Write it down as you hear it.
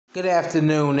Good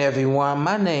afternoon, everyone.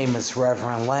 My name is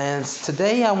Reverend Lance.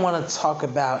 Today, I want to talk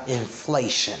about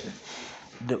inflation.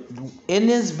 In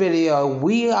this video,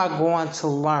 we are going to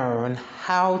learn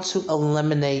how to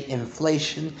eliminate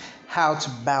inflation, how to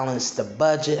balance the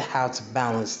budget, how to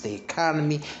balance the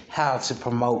economy, how to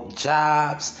promote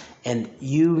jobs, and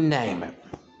you name it.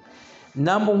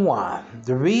 Number one,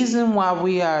 the reason why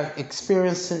we are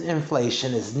experiencing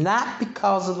inflation is not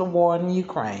because of the war in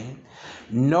Ukraine,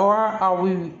 nor are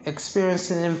we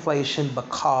experiencing inflation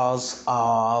because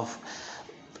of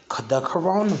the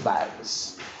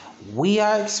coronavirus. We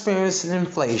are experiencing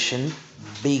inflation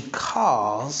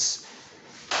because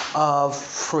of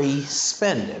free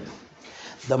spending.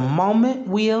 The moment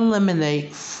we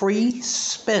eliminate free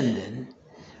spending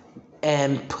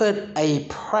and put a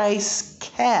price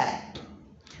cap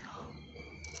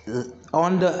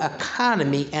on the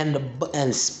economy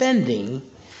and spending,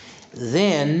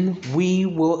 then we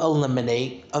will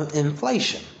eliminate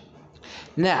inflation.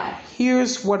 Now,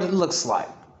 here's what it looks like.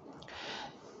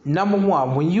 Number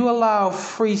one, when you allow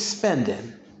free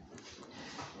spending,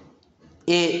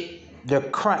 the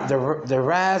crime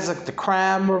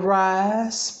will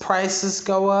rise, prices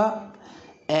go up,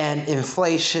 and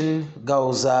inflation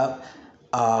goes up.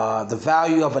 The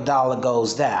value of a dollar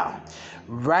goes down.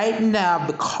 Right now,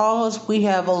 because we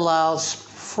have allowed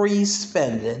free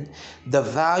spending, the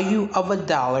value of a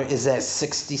dollar is at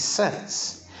 60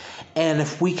 cents. And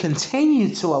if we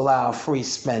continue to allow free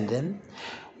spending,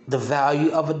 the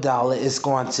value of a dollar is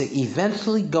going to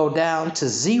eventually go down to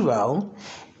zero,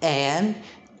 and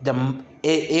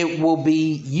it will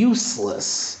be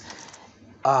useless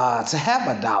to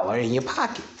have a dollar in your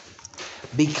pocket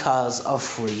because of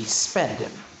free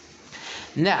spending.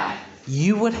 Now,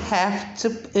 you would have to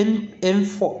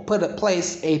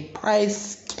place a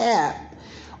price cap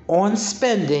on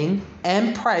spending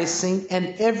and pricing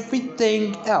and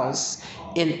everything else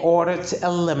in order to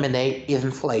eliminate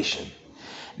inflation.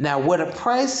 Now, with a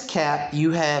price cap, you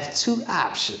have two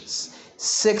options,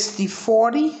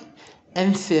 60-40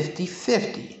 and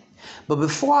 50-50. But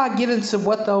before I get into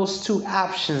what those two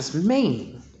options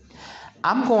mean,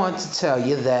 I'm going to tell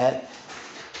you that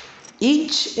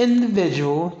each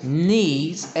individual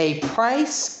needs a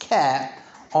price cap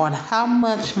on how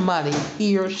much money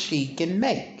he or she can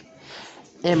make.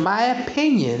 In my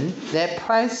opinion, that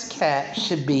price cap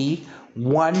should be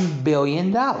 $1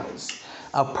 billion.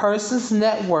 A person's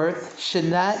net worth should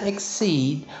not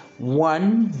exceed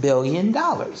 $1 billion.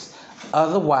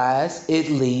 Otherwise, it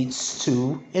leads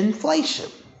to inflation.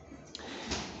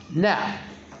 Now,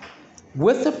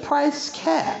 with the price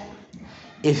cap,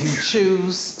 if you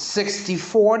choose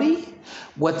 60-40,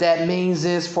 what that means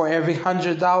is for every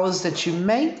 $100 that you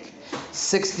make,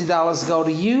 $60 go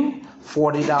to you,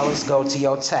 $40 go to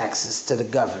your taxes to the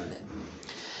government.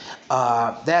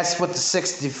 That's with the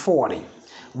 60-40.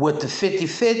 With the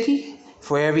 50-50,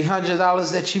 for every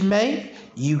 $100 that you make,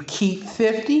 you keep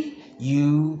 50,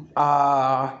 you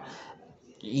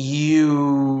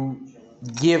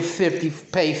give 50,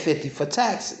 pay 50 for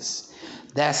taxes.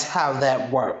 That's how that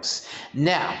works.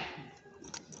 Now,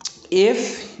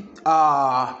 here's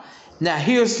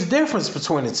the difference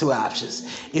between the two options.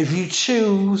 If you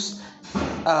choose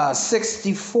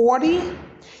 60-40,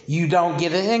 you don't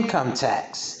get an income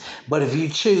tax. But if you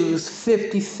choose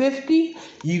 50-50,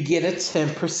 you get a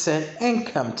 10%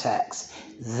 income tax.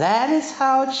 That is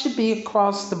how it should be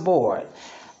across the board.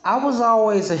 I was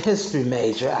always a history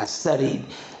major. I studied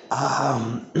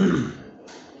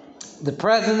the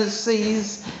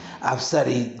presidencies, I've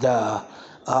studied the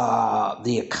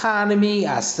economy,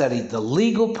 I studied the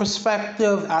legal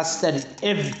perspective, I studied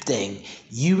everything.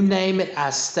 You name it,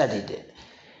 I studied it.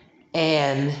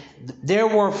 And there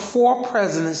were 4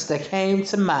 presidents that came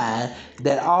to mind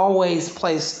that always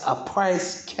placed a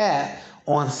price cap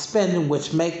on spending,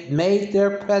 which made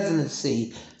their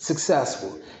presidency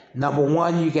successful. Number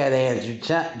 1, you got Andrew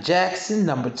Jackson.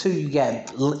 Number 2, you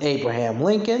got Abraham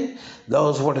Lincoln.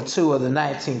 Those were the 2 of the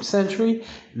 19th century.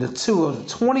 The 2 of the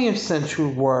 20th century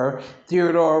were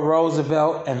Theodore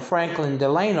Roosevelt and Franklin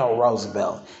Delano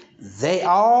Roosevelt.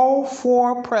 All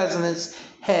 4 presidents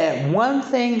had one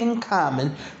thing in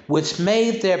common, which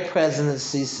made their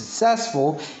presidency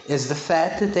successful, is the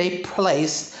fact that they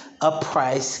placed a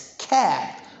price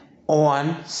cap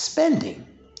on spending.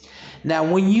 Now,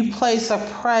 when you place a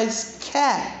price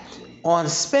cap on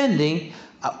spending,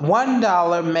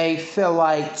 $1 may feel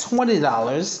like $20,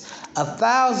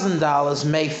 $1,000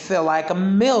 may feel like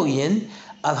 $1 million,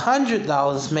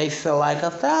 $100 may feel like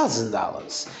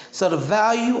 $1,000. So the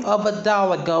value of a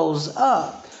dollar goes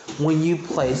up when you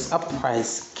place a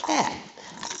price cap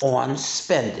on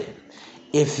spending.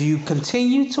 If you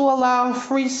continue to allow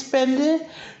free spending,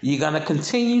 you're going to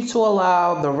continue to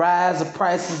allow the rise of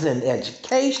prices in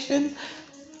education,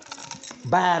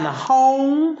 buying a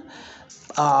home,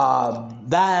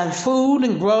 buying food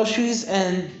and groceries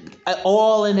and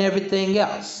oil and everything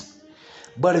else.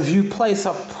 But if you place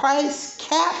a price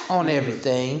cap on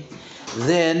everything,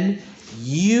 then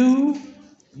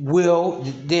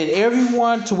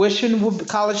college tuition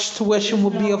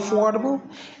will be affordable.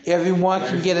 Everyone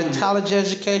can get a college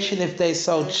education if they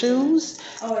so choose.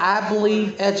 I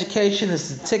believe education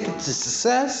is the ticket to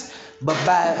success. But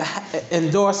by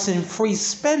endorsing free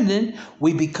spending,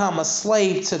 we become a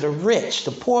slave to the rich.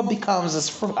 The poor becomes a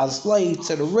slave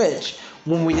to the rich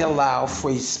when we allow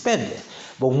free spending.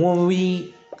 But when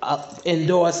we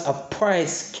endorse a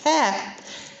price cap,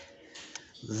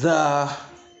 the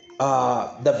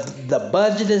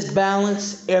budget is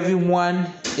balanced. Everyone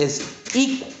is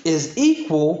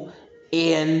equal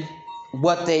in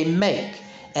what they make,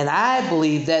 and I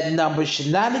believe that number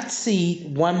should not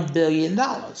exceed $1 billion.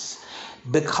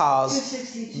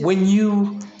 Because when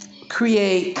you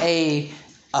create a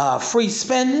free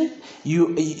spending,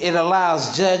 it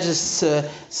allows judges to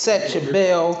set your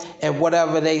bail at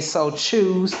whatever they so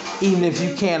choose, even if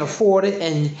you can't afford it,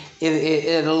 and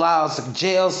it allows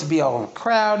jails to be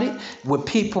overcrowded with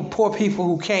poor people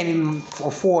who can't even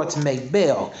afford to make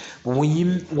bail. But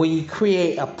when you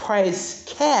create a price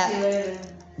cap,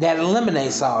 that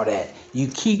eliminates all that. You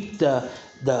keep the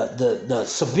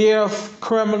severe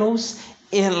criminals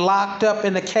locked up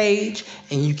in a cage,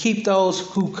 and you keep those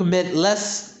who commit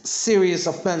less serious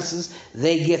offenses.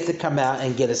 They get to come out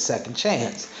and get a second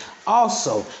chance.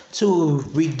 Also, to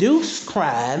reduce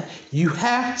crime, you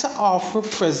have to offer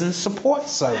prison support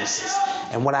services.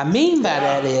 And what I mean by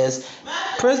that is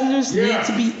prisoners need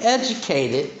to be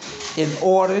educated in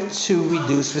order to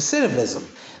reduce recidivism.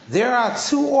 There are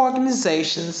two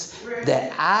organizations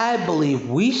that I believe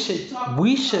we should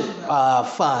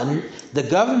fund. The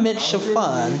government should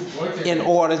fund in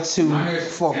order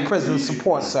for prison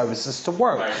support services to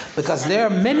work, because there are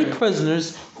many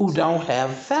prisoners who don't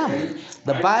have family.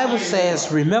 The Bible says,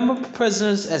 "Remember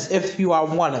prisoners as if you are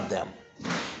one of them."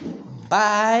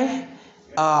 By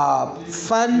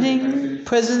funding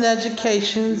prison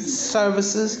education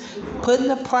services, putting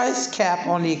a price cap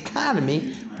on the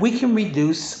economy, we can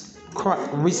reduce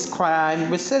crime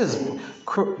recidivism.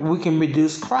 We can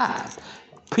reduce crime.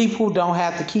 People don't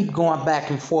have to keep going back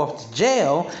and forth to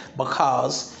jail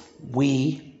because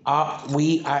we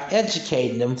are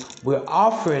educating them. We're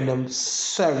offering them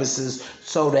services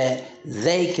so that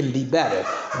they can be better.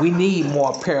 We need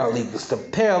more paralegals. The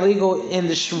paralegal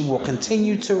industry will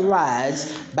continue to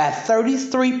rise by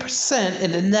 33%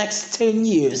 in the next 10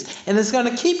 years, and it's going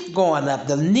to keep going up.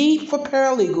 The need for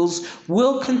paralegals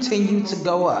will continue to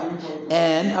go up,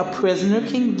 and a prisoner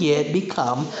can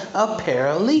become a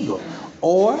paralegal.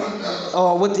 Or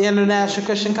with the International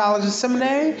Christian College and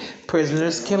Seminary,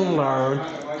 prisoners can learn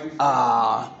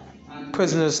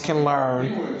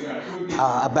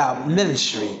about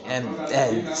ministry and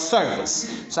service.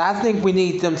 So I think we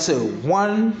need them too.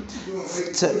 One,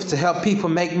 to help people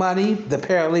make money, the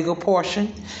paralegal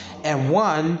portion, and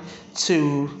one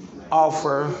to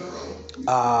offer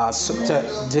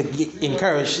to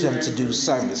encourage them to do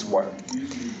service work.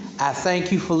 I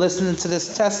thank you for listening to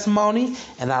this testimony,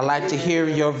 and I'd like to hear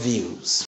your views.